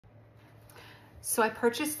So I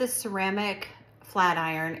purchased this ceramic flat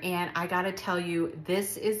iron, and I gotta tell you,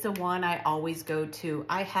 this is the one I always go to.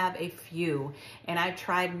 I have a few and I've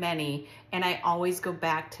tried many, and I always go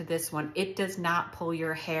back to this one. It does not pull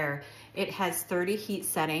your hair. It has 30 heat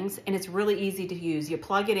settings and it's really easy to use. You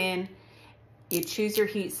plug it in, you choose your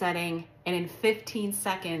heat setting, and in 15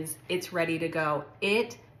 seconds, it's ready to go.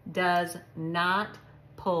 It does not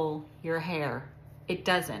pull your hair. It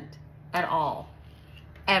doesn't at all,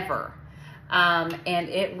 ever. And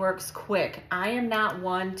it works quick. I am not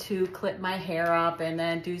one to clip my hair up and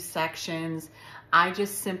then do sections. I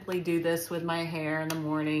just simply do this with my hair in the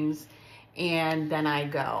mornings and then I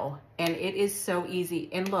go. And it is so easy.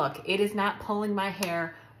 And look, it is not pulling my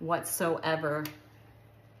hair whatsoever.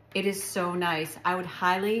 It is so nice. I would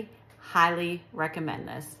highly, highly recommend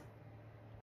this.